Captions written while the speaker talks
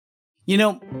You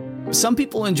know, some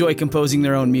people enjoy composing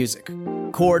their own music,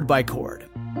 chord by chord,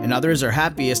 and others are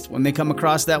happiest when they come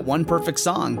across that one perfect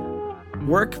song.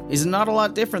 Work is not a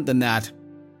lot different than that.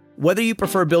 Whether you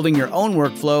prefer building your own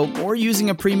workflow or using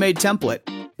a pre-made template,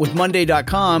 with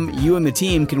Monday.com, you and the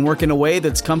team can work in a way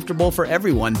that's comfortable for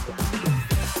everyone.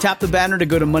 Tap the banner to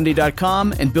go to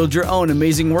Monday.com and build your own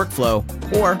amazing workflow,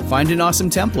 or find an awesome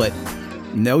template.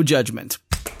 No judgment.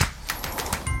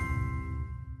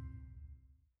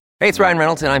 Hey, it's Ryan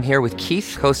Reynolds, and I'm here with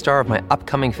Keith, co-star of my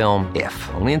upcoming film,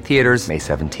 If, only in theaters May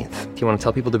 17th. Do you want to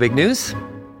tell people the big news?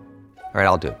 All right,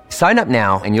 I'll do it. Sign up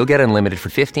now and you'll get unlimited for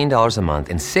 $15 a month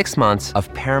and 6 months of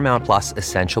Paramount Plus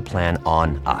Essential Plan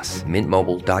on us.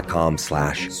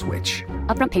 MintMobile.com/switch.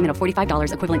 Upfront payment of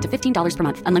 $45 equivalent to $15 per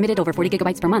month. Unlimited over 40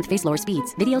 gigabytes per month. Face lower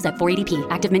speeds. Videos at 480p.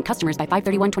 Active Mint customers by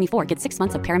 531.24 get 6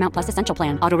 months of Paramount Plus Essential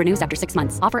Plan. Auto renews after 6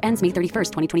 months. Offer ends May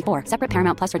 31st, 2024. Separate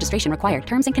Paramount Plus registration required.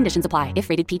 Terms and conditions apply if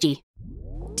rated PG.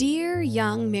 Dear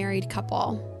young married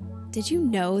couple, did you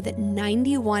know that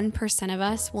 91% of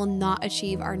us will not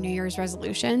achieve our New Year's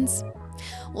resolutions?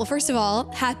 Well, first of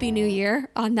all, Happy New Year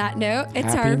on that note.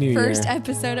 It's our first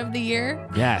episode of the year.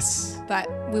 Yes. But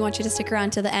we want you to stick around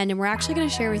to the end, and we're actually going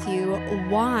to share with you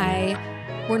why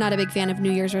we're not a big fan of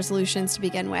New Year's resolutions to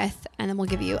begin with, and then we'll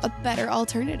give you a better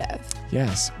alternative.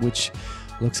 Yes, which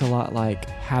looks a lot like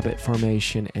habit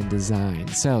formation and design.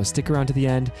 So stick around to the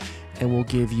end, and we'll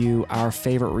give you our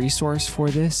favorite resource for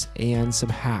this and some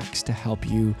hacks to help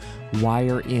you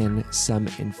wire in some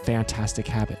fantastic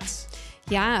habits.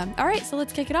 Yeah. All right. So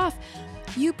let's kick it off.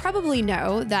 You probably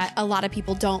know that a lot of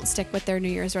people don't stick with their New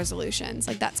Year's resolutions.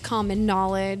 Like, that's common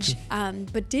knowledge.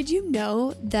 But did you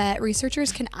know that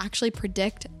researchers can actually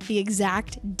predict the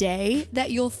exact day that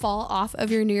you'll fall off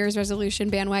of your New Year's resolution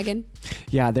bandwagon?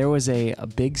 Yeah, there was a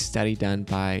big study done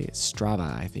by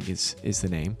Strava, I think is the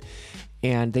name.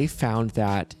 And they found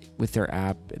that with their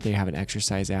app, they have an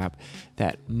exercise app,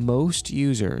 that most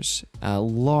users, a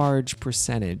large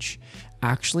percentage,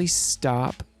 actually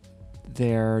stop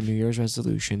their New Year's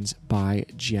resolutions by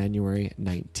January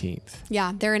 19th.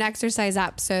 Yeah, they're an exercise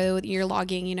app. So you're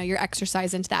logging, your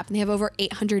exercise into the app. And they have over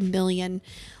 800 million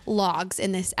logs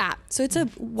in this app. So it's a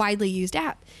widely used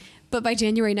app. But by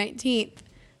January 19th,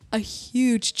 a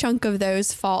huge chunk of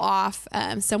those fall off,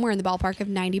 somewhere in the ballpark of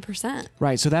 90%.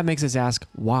 Right. So that makes us ask,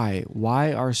 why?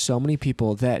 Why are so many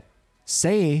people that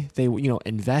say they,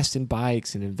 invest in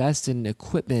bikes and invest in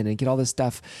equipment and get all this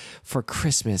stuff for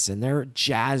Christmas, and they're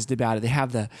jazzed about it. They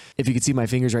have if you could see my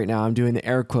fingers right now, I'm doing the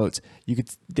air quotes.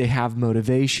 They have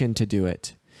motivation to do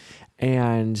it.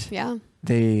 And yeah,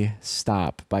 they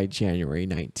stop by January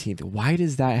 19th. Why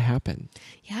does that happen?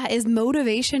 Yeah. Is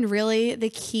motivation really the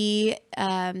key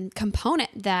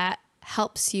component that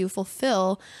helps you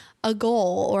fulfill a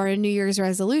goal or a New Year's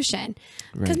resolution?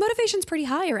 Because motivation's pretty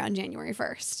high around January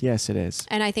 1st. Yes, it is.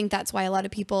 And I think that's why a lot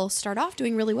of people start off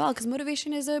doing really well, because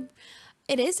motivation is a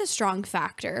strong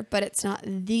factor, but it's not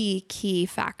the key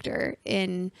factor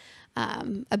in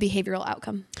a behavioral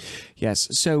outcome. Yes.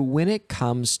 So when it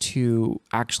comes to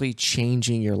actually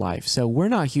changing your life, so we're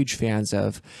not huge fans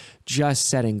of just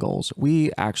setting goals.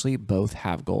 We actually both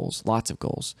have goals, lots of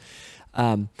goals.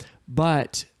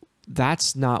 But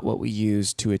that's not what we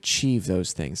use to achieve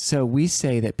those things. So we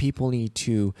say that people need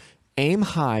to aim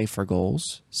high for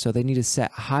goals. So they need to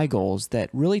set high goals that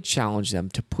really challenge them,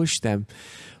 to push them.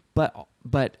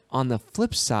 But on the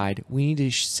flip side, we need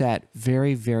to set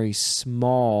very, very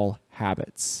small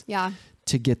habits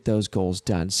to get those goals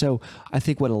done. So I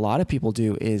think what a lot of people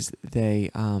do is they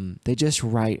just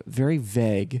write very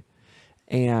vague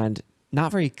and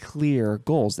not very clear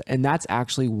goals. And that's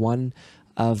actually one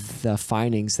of the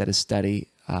findings that a study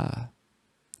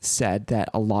said, that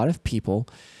a lot of people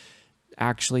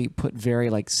actually put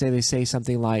they say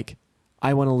something like,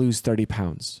 I want to lose 30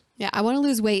 pounds. Yeah, I want to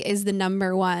lose weight is the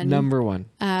number one New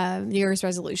Year's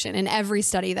resolution in every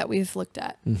study that we've looked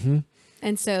at. Mm-hmm.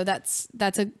 And so I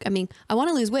want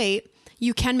to lose weight.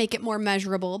 You can make it more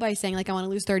measurable by saying, I want to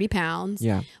lose 30 pounds.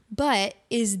 Yeah. But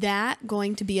is that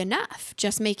going to be enough?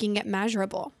 Just making it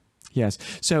measurable? Yes.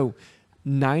 So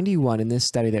 91 in this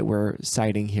study that we're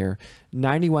citing here,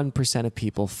 91% of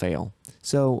people fail.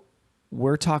 So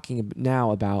we're talking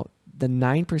now about the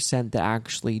 9% that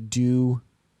actually do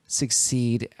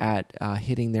succeed at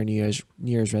hitting their New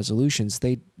Year's resolutions.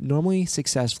 They normally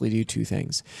successfully do two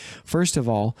things. First of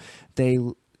all, they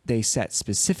set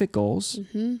specific goals,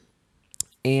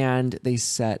 and they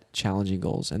set challenging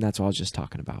goals, and that's what I was just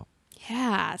talking about.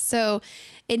 Yeah. So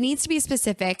it needs to be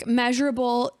specific.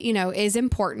 Measurable, is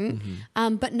important,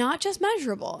 but not just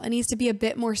measurable. It needs to be a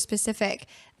bit more specific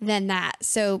than that.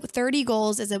 So 30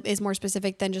 goals is more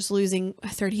specific than just losing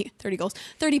 30 goals.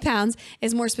 30 pounds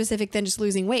is more specific than just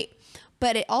losing weight.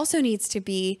 But it also needs to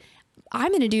be, I'm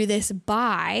going to do this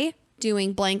by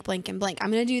doing blank, blank, and blank.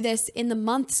 I'm going to do this in the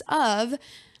months of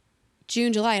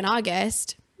June, July, and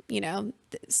August,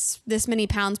 this many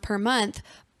pounds per month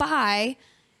by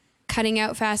cutting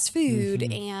out fast food,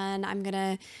 and I'm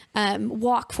going to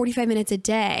walk 45 minutes a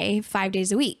day, 5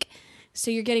 days a week. So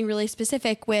you're getting really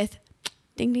specific with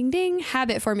ding, ding, ding,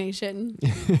 habit formation.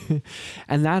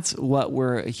 And that's what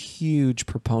we're a huge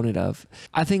proponent of.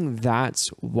 I think that's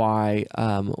why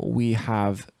we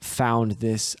have found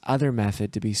this other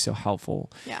method to be so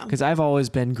helpful. Yeah. Because I've always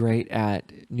been great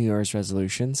at New Year's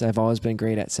resolutions. I've always been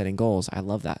great at setting goals. I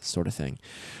love that sort of thing.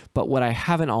 But what I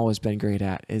haven't always been great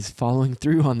at is following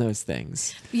through on those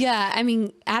things. Yeah. I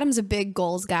mean, Adam's a big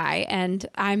goals guy and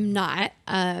I'm not.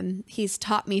 He's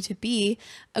taught me to be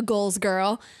a goals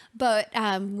girl, but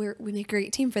we make a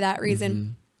great team for that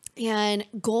reason. And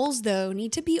goals, though,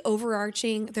 need to be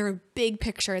overarching. They're a big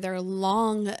picture. They're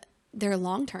long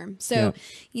term. So,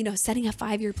 setting a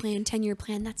 5-year plan, 10-year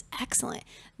plan, that's excellent.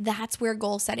 That's where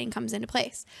goal setting comes into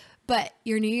place. But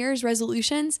your New Year's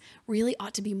resolutions really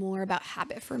ought to be more about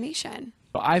habit formation.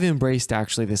 I've embraced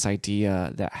actually this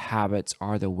idea that habits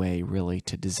are the way really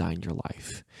to design your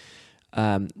life.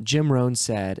 Jim Rohn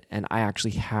said, and I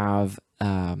actually have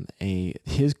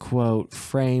his quote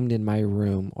framed in my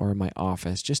room or in my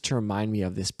office just to remind me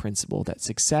of this principle that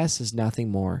success is nothing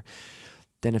more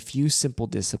than a few simple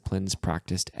disciplines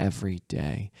practiced every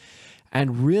day.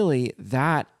 And really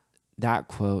that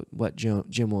quote, what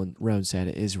Jim Rohn said,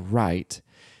 is right.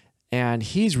 And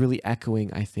he's really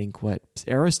echoing, I think, what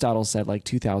Aristotle said like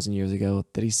 2,000 years ago,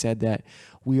 that he said that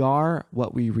we are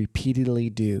what we repeatedly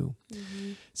do.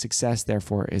 Success,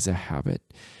 therefore, is a habit.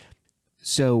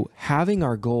 So having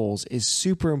our goals is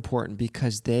super important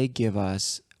because they give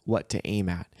us what to aim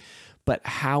at. But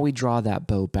how we draw that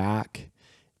bow back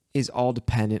is all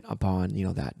dependent upon,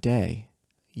 that day.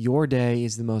 Your day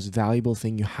is the most valuable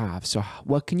thing you have. So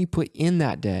what can you put in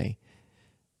that day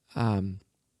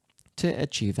to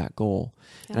achieve that goal?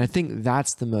 Yeah. And I think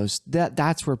that's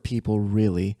that's where people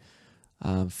really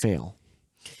fail.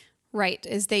 Right,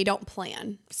 is they don't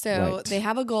plan. So They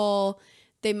have a goal.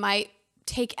 They might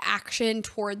take action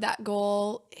toward that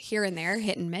goal here and there,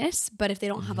 hit and miss. But if they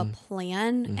don't have a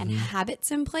plan and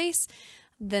habits in place,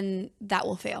 then that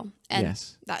will fail. And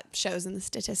that shows in the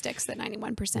statistics that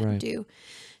 91% do.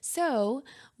 So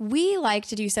we like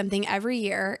to do something every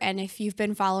year. And if you've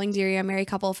been following Dear Young Married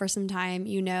Couple for some time,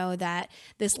 you know that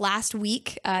this last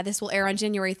week, this will air on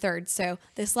January 3rd. So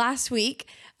this last week,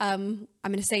 I'm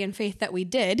going to say in faith that we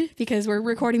did, because we're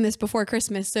recording this before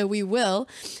Christmas. So we will.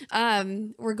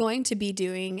 We're going to be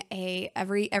doing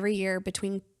every year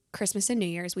between Christmas and New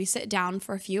Year's, we sit down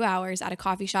for a few hours at a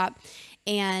coffee shop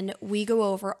and we go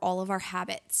over all of our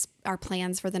habits, our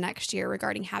plans for the next year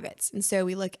regarding habits. And so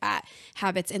we look at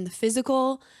habits in the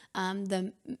physical,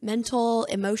 the mental,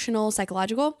 emotional,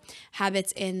 psychological,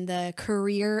 habits in the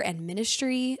career and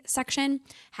ministry section,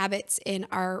 habits in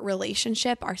our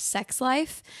relationship, our sex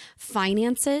life,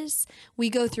 finances.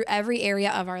 We go through every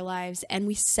area of our lives and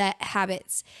we set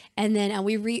habits, and then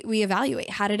we evaluate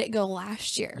how did it go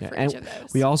last year for each of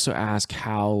those. We also ask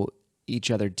how each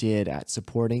other did at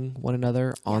supporting one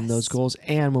another on those goals.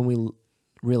 And when we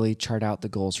really chart out the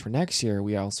goals for next year,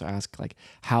 we also ask, like,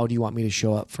 how do you want me to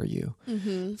show up for you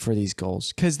for these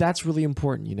goals? Because that's really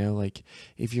important, like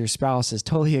if your spouse is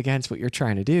totally against what you're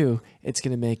trying to do, it's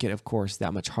going to make it, of course,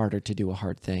 that much harder to do a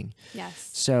hard thing.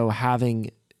 Yes. So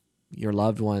having your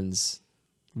loved ones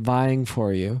vying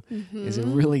for you is a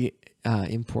really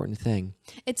important thing.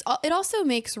 It also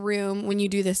makes room when you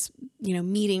do this,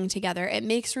 meeting together, it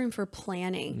makes room for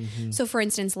planning. So for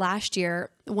instance, last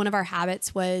year, one of our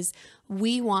habits was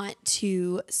we want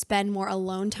to spend more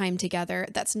alone time together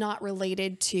that's not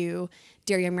related to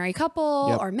Dear Young Married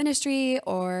Couple or ministry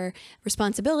or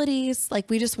responsibilities. Like,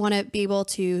 we just want to be able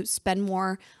to spend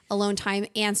more alone time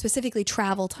and specifically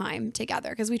travel time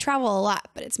together, because we travel a lot,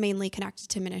 but it's mainly connected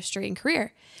to ministry and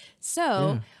career.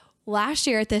 So last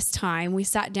year at this time, we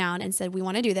sat down and said, we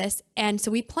want to do this. And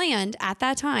so we planned at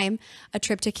that time a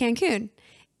trip to Cancun.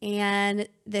 And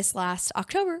this last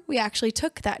October, we actually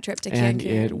took that trip to Cancun. And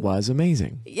it was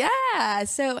amazing. Yeah.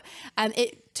 So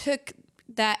it took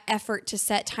that effort to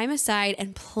set time aside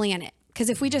and plan it.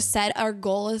 Because if we just said our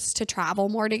goal is to travel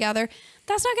more together,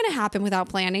 that's not going to happen without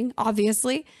planning,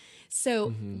 obviously.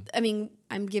 So, I mean,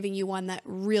 I'm giving you one that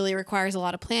really requires a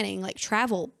lot of planning, like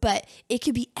travel, but it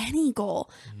could be any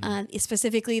goal.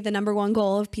 Specifically, the number one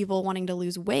goal of people wanting to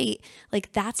lose weight.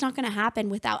 Like, that's not going to happen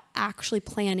without actually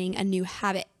planning a new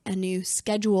habit, a new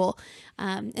schedule.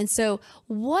 And so,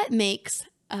 what makes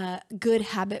good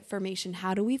habit formation?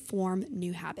 How do we form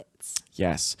new habits?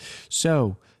 Yes.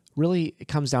 So really, it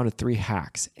comes down to 3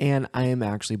 hacks. And I am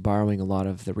actually borrowing a lot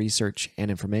of the research and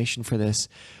information for this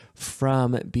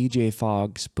from BJ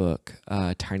Fogg's book,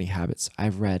 Tiny Habits.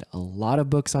 I've read a lot of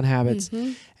books on habits,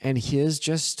 and his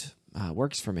just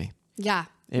works for me. Yeah.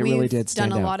 It really did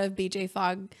stand We've done a out. lot of BJ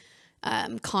Fogg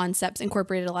concepts,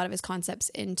 incorporated a lot of his concepts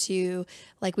into,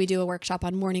 like, we do a workshop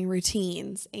on morning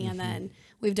routines, and then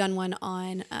we've done one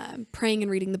on praying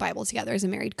and reading the Bible together as a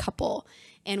married couple,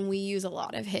 and we use a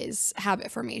lot of his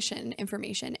habit formation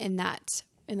information in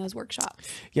those workshops.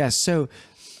 Yeah. So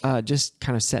just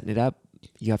kind of setting it up,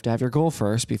 you have to have your goal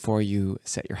first before you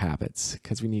set your habits,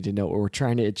 because we need to know what we're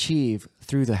trying to achieve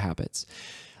through the habits.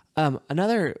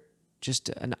 Just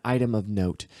an item of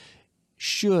note,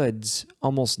 shoulds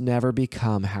almost never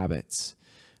become habits.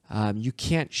 You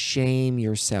can't shame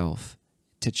yourself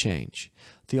to change.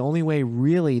 The only way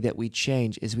really that we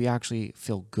change is we actually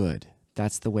feel good.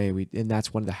 That's the way and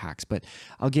that's one of the hacks. But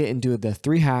I'll get into the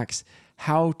 3 hacks,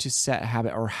 how to set a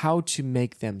habit or how to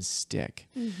make them stick.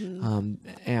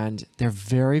 And they're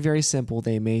very, very simple.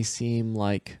 They may seem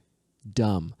like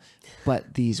dumb,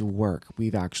 but these work.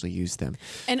 We've actually used them.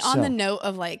 And on the note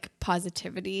of like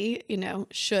positivity,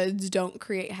 shoulds don't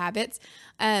create habits.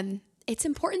 It's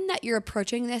important that you're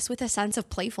approaching this with a sense of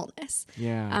playfulness.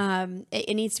 Yeah.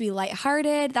 It needs to be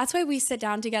lighthearted. That's why we sit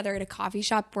down together at a coffee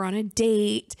shop. We're on a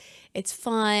date. It's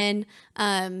fun.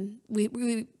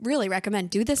 We really recommend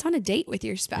do this on a date with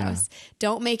your spouse. Yeah.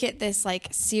 Don't make it this like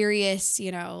serious,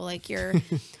 like you're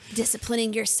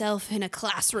disciplining yourself in a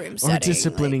classroom setting. Or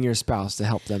disciplining your spouse to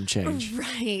help them change.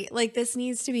 Right. Like this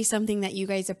needs to be something that you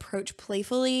guys approach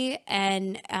playfully,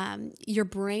 and your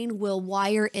brain will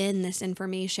wire in this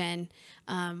information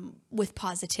with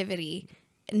positivity,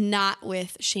 not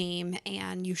with shame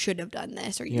and you should have done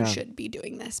this or you should be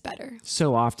doing this better.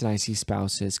 So often I see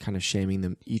spouses kind of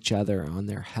shaming each other on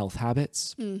their health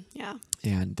habits. Yeah.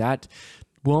 And that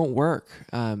won't work.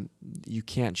 You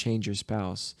can't change your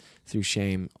spouse through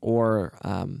shame, or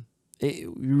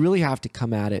you really have to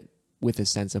come at it with a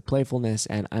sense of playfulness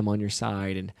and I'm on your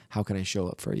side and how can I show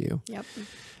up for you? Yep.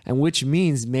 And which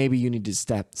means maybe you need to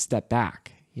step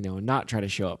back, and not try to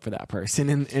show up for that person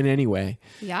in any way.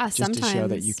 Yeah, just sometimes. to show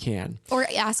that you can. Or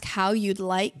ask how you'd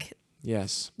like,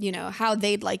 yes, how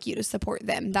they'd like you to support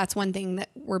them. That's one thing that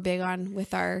we're big on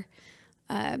with our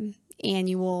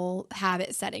annual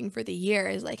habit setting for the year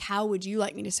is like, how would you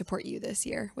like me to support you this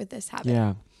year with this habit?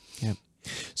 Yeah.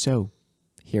 So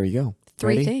here you go. 3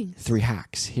 Ready? things. 3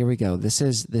 hacks. Here we go. This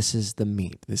is the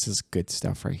meat. This is good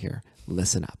stuff right here.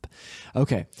 Listen up.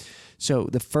 Okay. So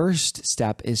the first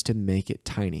step is to make it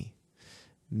tiny.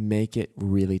 Make it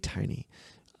really tiny.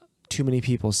 Too many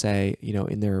people say,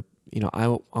 in their, I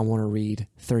want to read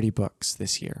 30 books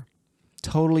this year.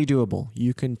 Totally doable.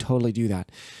 You can totally do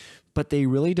that. But they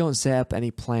really don't set up any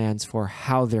plans for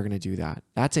how they're going to do that.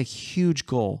 That's a huge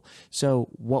goal. So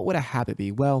what would a habit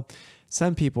be? Well,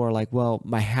 some people are like, well,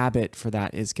 my habit for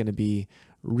that is going to be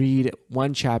read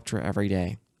 1 chapter every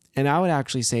day. And I would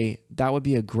actually say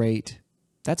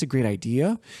that's a great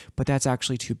idea, but that's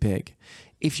actually too big.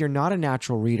 If you're not a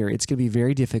natural reader, it's going to be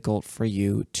very difficult for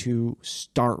you to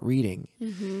start reading.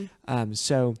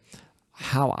 So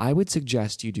how I would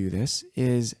suggest you do this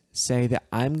is say that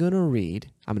I'm going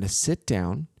to sit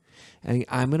down and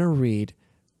I'm going to read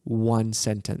 1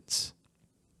 sentence.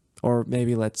 Or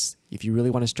maybe if you really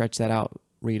want to stretch that out,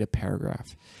 read a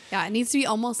paragraph. Yeah, it needs to be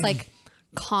almost like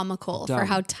comical for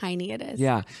how tiny it is.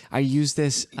 Yeah, I use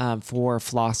this for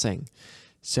flossing.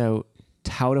 So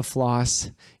how to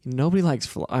floss. Nobody likes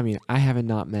I have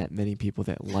not met many people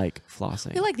that like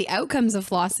flossing. We like the outcomes of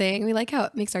flossing. We like how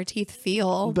it makes our teeth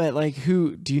feel. But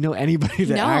do you know anybody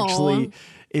that actually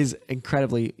is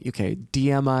incredibly,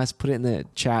 DM us, put it in the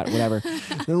chat, whatever.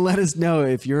 Then let us know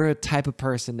if you're a type of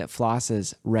person that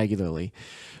flosses regularly.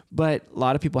 But a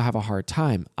lot of people have a hard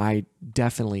time. I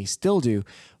definitely still do.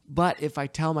 But if I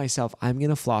tell myself I'm going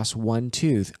to floss 1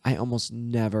 tooth, I almost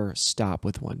never stop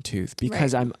with 1 tooth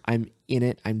because I'm in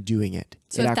it. I'm doing it.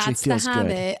 So it if actually that's feels the habit,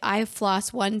 good. I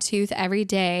floss 1 tooth every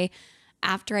day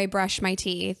after I brush my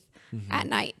teeth at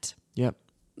night. Yep.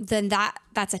 Then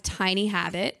that's a tiny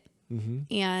habit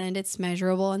and it's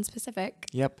measurable and specific.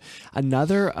 Yep.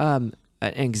 Another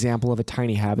an example of a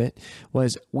tiny habit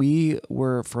was we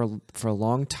were for a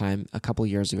long time, a couple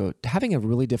of years ago, having a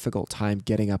really difficult time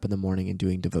getting up in the morning and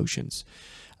doing devotions.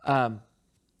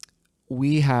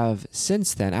 We have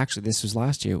since then, actually this was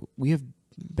last year, we have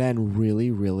been really,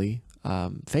 really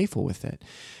faithful with it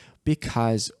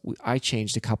because I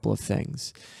changed a couple of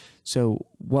things. So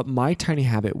what my tiny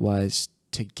habit was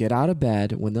to get out of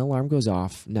bed when the alarm goes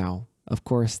off. Now, of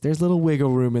course, there's little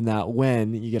wiggle room in that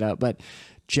when you get up, but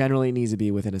generally it needs to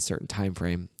be within a certain time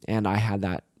frame. And I had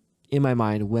that in my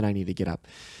mind when I need to get up.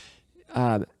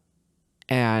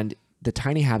 And the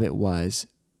tiny habit was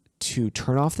to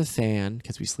turn off the fan,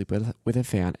 because we sleep with a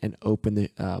fan, and open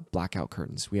the blackout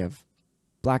curtains. We have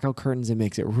blackout curtains. It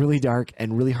makes it really dark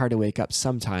and really hard to wake up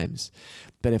sometimes.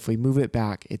 But if we move it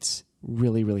back, it's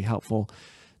really, really helpful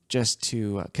just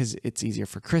to, because it's easier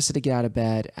for Krista to get out of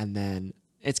bed. And then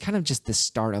it's kind of just the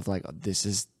start of like, this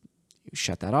is, you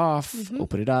shut that off,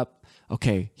 open it up.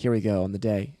 Okay, here we go on the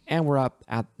day. And we're up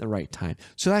at the right time.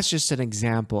 So that's just an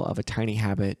example of a tiny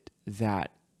habit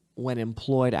that when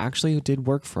employed actually did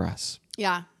work for us.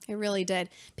 Yeah, it really did.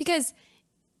 Because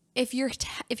if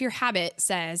your habit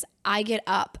says, I get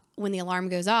up when the alarm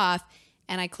goes off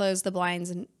and I close the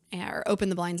blinds or open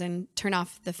the blinds and turn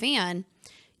off the fan,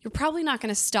 you're probably not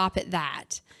going to stop at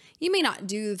that. You may not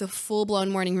do the full-blown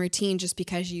morning routine just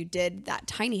because you did that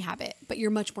tiny habit, but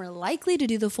you're much more likely to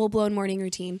do the full-blown morning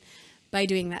routine by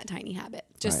doing that tiny habit.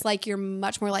 Just like you're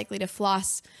much more likely to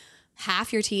floss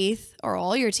half your teeth or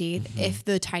all your teeth if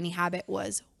the tiny habit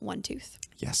was one tooth.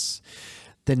 Yes.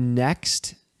 The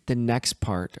next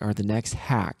part, or the next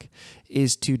hack,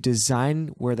 is to design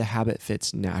where the habit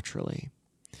fits naturally.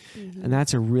 And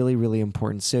that's a really, really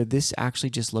important. So this actually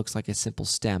just looks like a simple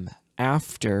stem.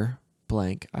 After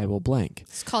blank, I will blank.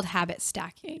 It's called habit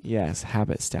stacking. Yes,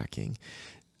 habit stacking.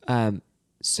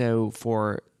 So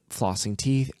for flossing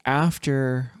teeth,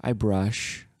 after I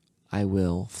brush, I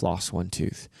will floss one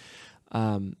tooth.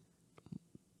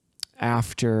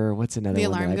 After, what's another the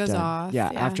one alarm that I've goes done? off.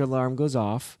 Yeah, after alarm goes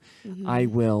off, I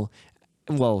will,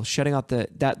 shutting out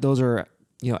those are,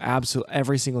 absolutely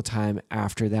every single time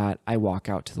after that, I walk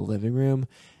out to the living room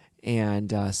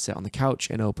and sit on the couch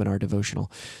and open our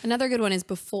devotional. Another good one is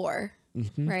before,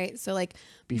 right? So like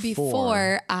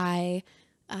before I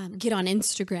get on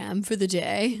Instagram for the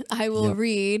day, I will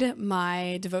read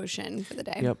my devotion for the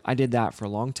day. Yep, I did that for a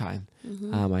long time.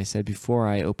 I said before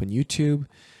I open YouTube,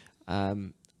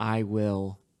 I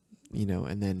will,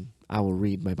 and then I will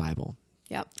read my Bible.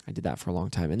 Yep. I did that for a long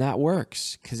time, and that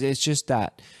works because it's just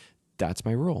that's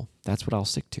my rule. That's what I'll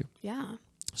stick to. Yeah.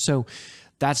 So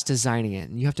that's designing it,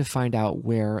 and you have to find out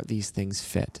where these things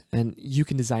fit, and you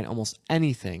can design almost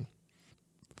anything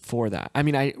for that. I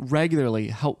mean, I regularly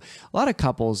help a lot of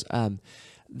couples.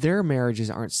 Their marriages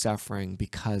aren't suffering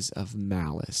because of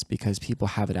malice, because people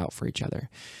have it out for each other.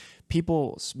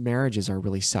 People's marriages are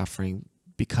really suffering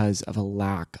because of a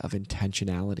lack of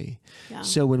intentionality. Yeah.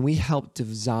 So when we help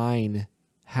design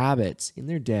habits in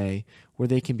their day where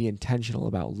they can be intentional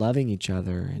about loving each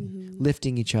other and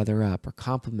lifting each other up or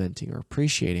complimenting or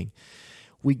appreciating,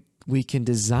 we can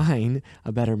design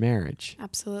a better marriage.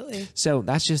 Absolutely. So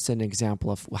that's just an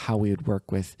example of how we would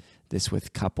work with this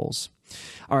with couples.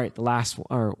 All right, the last one,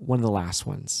 or one of the last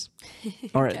ones.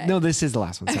 All right, no, this is the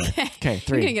last one. Sorry. Okay,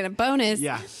 3. You're gonna get a bonus.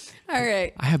 Yeah. All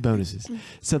right. I have bonuses.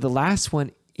 So the last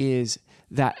one is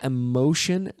that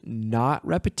emotion, not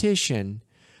repetition,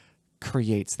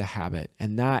 creates the habit.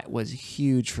 And that was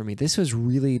huge for me. This was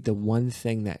really the one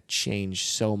thing that changed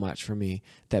so much for me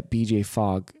that BJ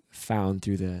Fogg found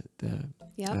through the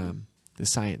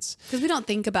science. Because we don't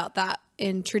think about that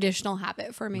in traditional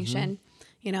habit formation.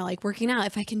 Like working out,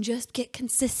 if I can just get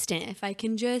consistent, if I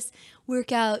can just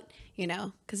work out,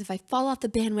 because if I fall off the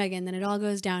bandwagon, then it all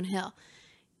goes downhill.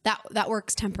 That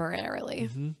works temporarily.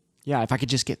 Yeah, if I could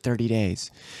just get 30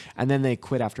 days. And then they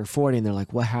quit after 40 and they're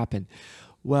like, what happened?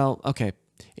 Well, okay,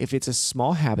 if it's a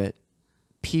small habit,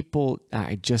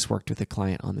 I just worked with a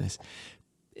client on this.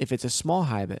 If it's a small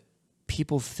habit,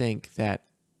 people think that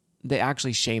they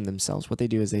actually shame themselves. What they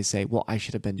do is they say, well, I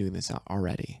should have been doing this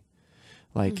already.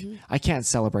 Like, I can't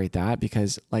celebrate that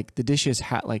because like the dishes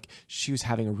she was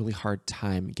having a really hard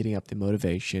time getting up the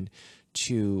motivation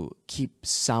to keep do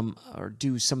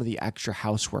some of the extra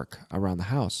housework around the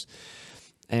house.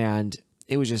 And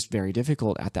it was just very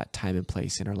difficult at that time and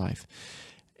place in her life.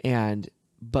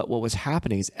 But what was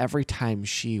happening is every time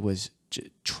she was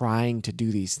trying to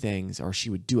do these things, or she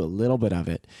would do a little bit of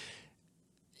it,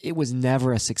 it was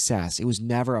never a success. It was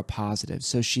never a positive.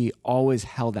 So she always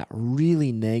held that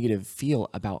really negative feel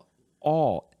about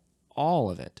all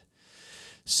of it.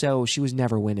 So she was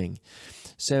never winning.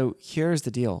 So here's the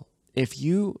deal. if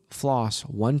you floss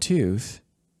one tooth,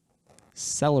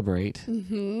 celebrate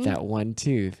that one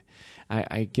tooth.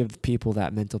 I give people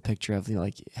that mental picture of,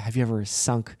 like, have you ever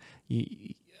sunk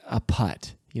a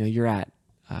putt? You're at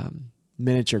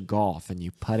miniature golf and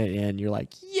you putt it in. You're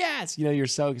like, yes, you're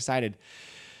so excited.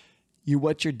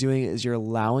 What you're doing is you're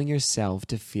allowing yourself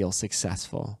to feel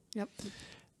successful. Yep.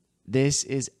 This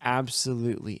is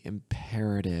absolutely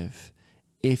imperative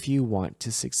if you want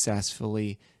to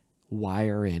successfully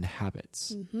wire in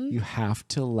habits. You have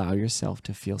to allow yourself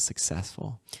to feel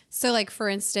successful. So, like, for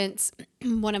instance,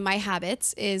 one of my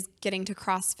habits is getting to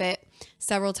CrossFit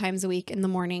several times a week in the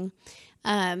morning.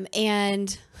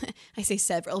 And I say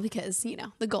several because,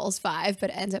 the goal is 5,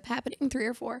 but it ends up happening 3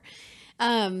 or 4.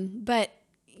 But,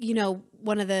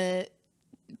 one of the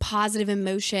positive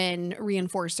emotion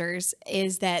reinforcers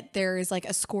is that there is like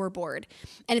a scoreboard,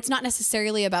 and it's not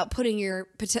necessarily about putting your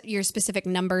specific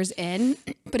numbers in,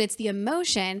 but it's the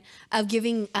emotion of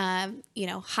giving,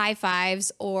 high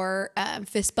fives or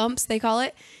fist bumps, they call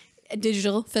it,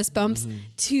 digital fist bumps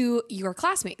to your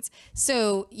classmates.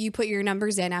 So you put your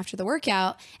numbers in after the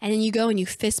workout, and then you go and you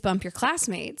fist bump your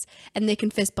classmates, and they can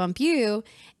fist bump you.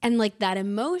 And like that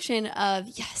emotion of,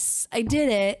 yes, I did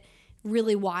it,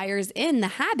 really wires in the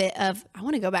habit of, I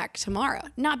want to go back tomorrow.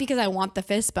 Not because I want the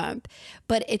fist bump,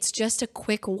 but it's just a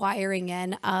quick wiring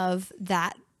in of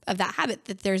that habit,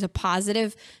 that there's a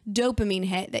positive dopamine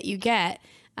hit that you get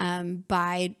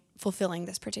by fulfilling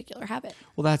this particular habit.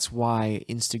 Well, that's why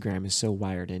Instagram is so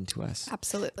wired into us.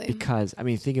 Absolutely. Because,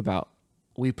 think about,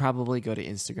 we probably go to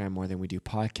Instagram more than we do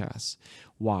podcasts.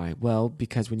 Why? Well,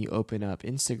 because when you open up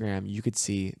Instagram, you could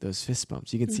see those fist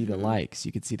bumps. You can see the likes.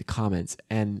 You can see the comments.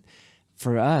 And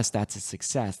for us, that's a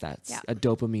success. That's a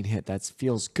dopamine hit. That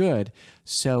feels good.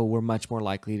 So we're much more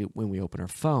likely to, when we open our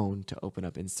phone, to open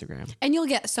up Instagram. And you'll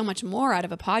get so much more out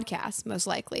of a podcast, most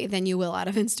likely, than you will out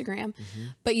of Instagram.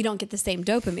 But you don't get the same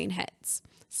dopamine hits.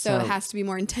 So it has to be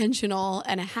more intentional,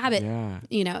 and a habit,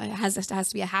 it has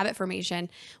to be a habit formation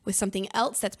with something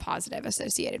else that's positive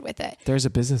associated with it. There's a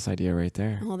business idea right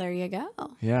there. Well, there you go.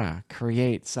 Yeah.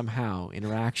 Create somehow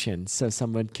interaction so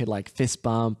someone could like fist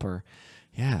bump or,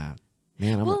 man.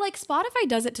 Like Spotify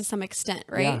does it to some extent,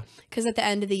 right? Because at the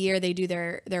end of the year, they do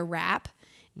their wrap.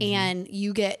 And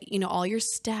you get, all your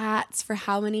stats for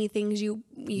how many things you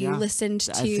listened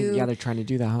to. I think, they're trying to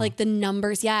do that, huh? Like the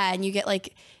numbers. Yeah. And you get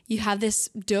you have this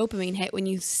dopamine hit when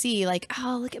you see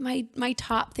oh, look at my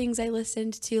top things I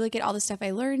listened to. Look at all the stuff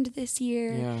I learned this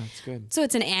year. Yeah, it's good. So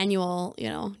it's an annual,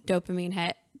 dopamine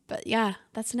hit. But yeah,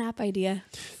 that's an app idea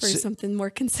for something more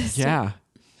consistent. Yeah.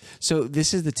 So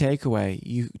this is the takeaway.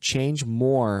 You change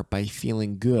more by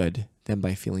feeling good than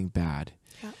by feeling bad.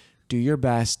 Do your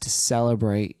best to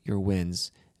celebrate your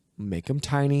wins. Make them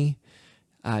tiny.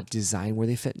 Design where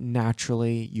they fit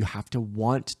naturally. You have to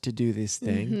want to do this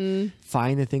thing.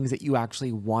 Find the things that you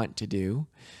actually want to do.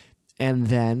 And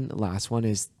then the last one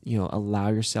is, allow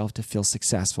yourself to feel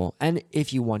successful. And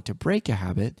if you want to break a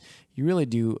habit, you really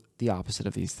do the opposite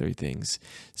of these 3 things.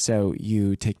 So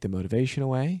you take the motivation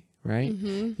away, right?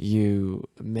 You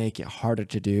make it harder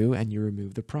to do, and you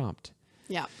remove the prompt.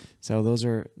 Yeah. So those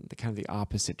are the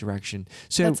opposite direction.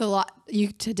 So that's a lot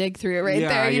to dig through right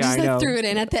there. You just threw it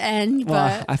in at the end.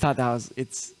 Well, I thought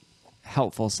it's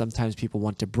helpful. Sometimes people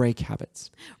want to break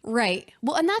habits. Right.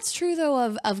 Well, and that's true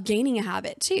though of gaining a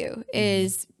habit too,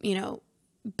 is,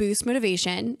 boost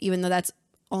motivation, even though that's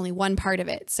only one part of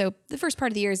it. So the first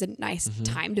part of the year is a nice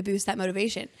time to boost that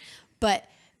motivation, but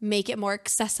make it more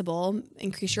accessible,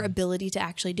 increase your ability to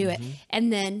actually do it,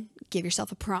 and then give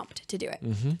yourself a prompt to do it.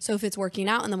 So if it's working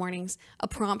out in the mornings, a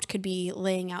prompt could be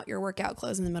laying out your workout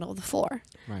clothes in the middle of the floor.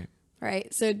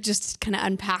 Right. So just kind of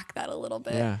unpack that a little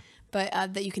bit. Yeah.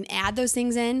 But that you can add those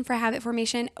things in for habit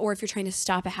formation, or if you're trying to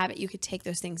stop a habit, you could take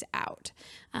those things out.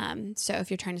 So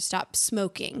if you're trying to stop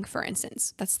smoking, for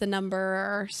instance, that's the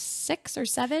number 6 or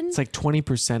 7. It's like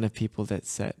 20% of people that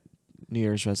set New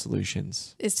Year's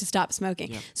resolutions is to stop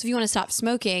smoking. So if you want to stop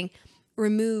smoking,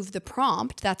 remove the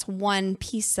prompt. That's one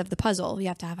piece of the puzzle. You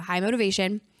have to have a high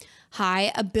motivation,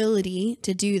 high ability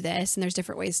to do this. And there's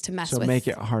different ways to mess with. So make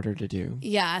it harder to do.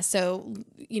 Yeah. So,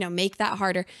 make that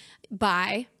harder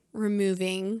by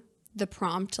removing the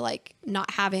prompt, like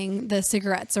not having the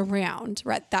cigarettes around,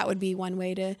 right? That would be one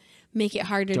way to make it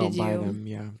harder to do. Don't buy them.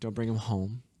 Yeah. Don't bring them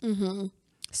home.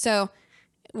 So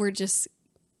we're just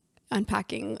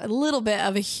unpacking a little bit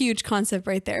of a huge concept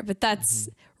right there, but that's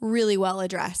really well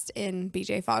addressed in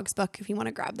BJ Fogg's book. If you want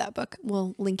to grab that book,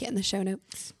 we'll link it in the show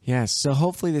notes. Yes. So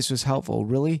hopefully this was helpful.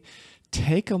 Really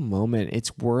take a moment.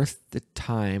 It's worth the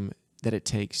time that it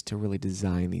takes to really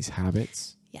design these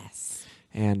habits. Yes.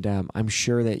 And I'm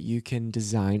sure that you can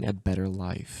design a better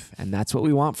life. And that's what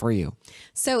we want for you.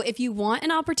 So if you want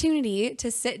an opportunity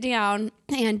to sit down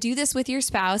and do this with your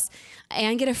spouse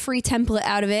and get a free template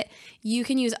out of it, you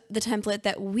can use the template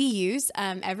that we use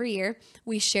every year.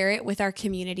 We share it with our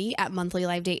community at Monthly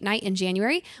Live Date Night in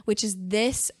January, which is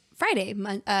this Friday.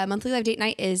 Monthly Live Date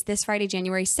Night is this Friday,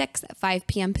 January 6th at 5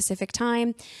 p.m. Pacific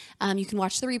time. You can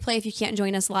watch the replay if you can't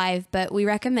join us live, but we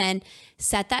recommend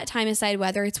set that time aside,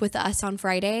 whether it's with us on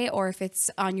Friday or if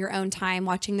it's on your own time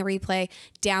watching the replay.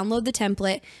 Download the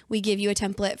template. We give you a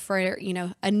template for,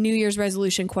 a New Year's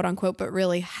resolution, quote unquote, but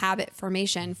really habit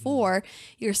formation for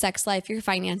your sex life, your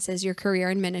finances, your career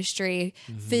and ministry,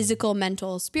 physical,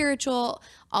 mental, spiritual,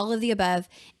 all of the above.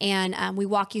 And we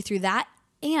walk you through that.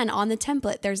 And on the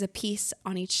template, there's a piece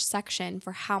on each section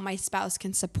for how my spouse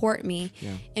can support me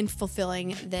in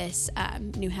fulfilling this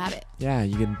new habit. Yeah,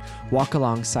 you can walk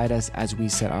alongside us as we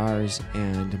set ours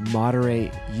and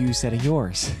moderate you setting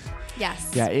yours.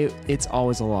 Yes. Yeah, it's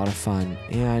always a lot of fun.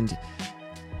 And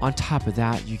on top of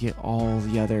that, you get all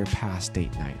the other past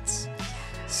date nights.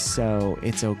 So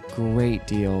it's a great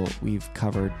deal. We've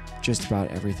covered just about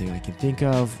everything I can think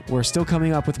of. We're still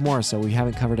coming up with more, so we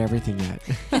haven't covered everything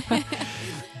yet.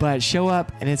 But show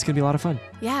up, and it's going to be a lot of fun.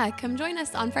 Yeah, come join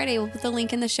us on Friday. We'll put the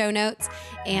link in the show notes,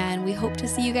 and we hope to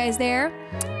see you guys there.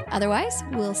 Otherwise,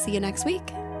 we'll see you next week.